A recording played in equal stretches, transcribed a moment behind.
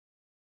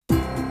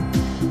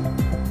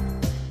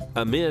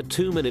A mere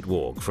 2-minute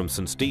walk from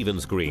St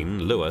Stephen's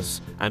Green,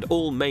 Lewis and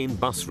all main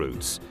bus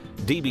routes,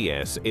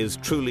 DBS is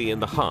truly in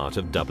the heart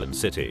of Dublin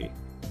City.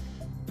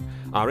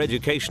 Our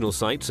educational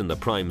sites in the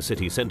prime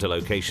city centre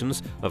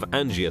locations of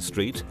Angier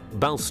Street,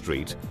 Balf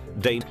Street,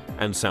 Dane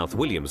and South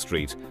William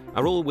Street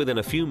are all within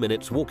a few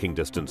minutes walking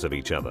distance of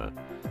each other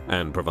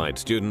and provide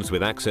students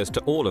with access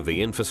to all of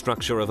the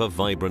infrastructure of a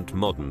vibrant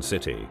modern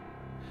city.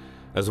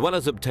 As well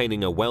as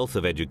obtaining a wealth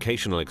of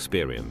educational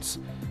experience,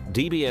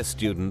 DBS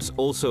students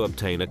also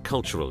obtain a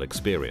cultural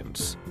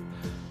experience.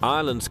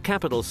 Ireland's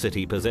capital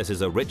city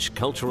possesses a rich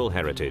cultural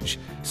heritage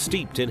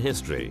steeped in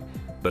history,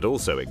 but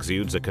also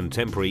exudes a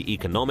contemporary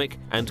economic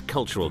and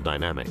cultural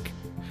dynamic.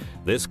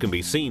 This can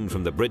be seen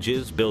from the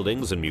bridges,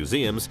 buildings and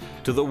museums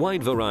to the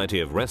wide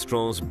variety of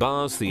restaurants,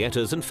 bars,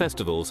 theatres and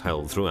festivals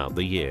held throughout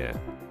the year.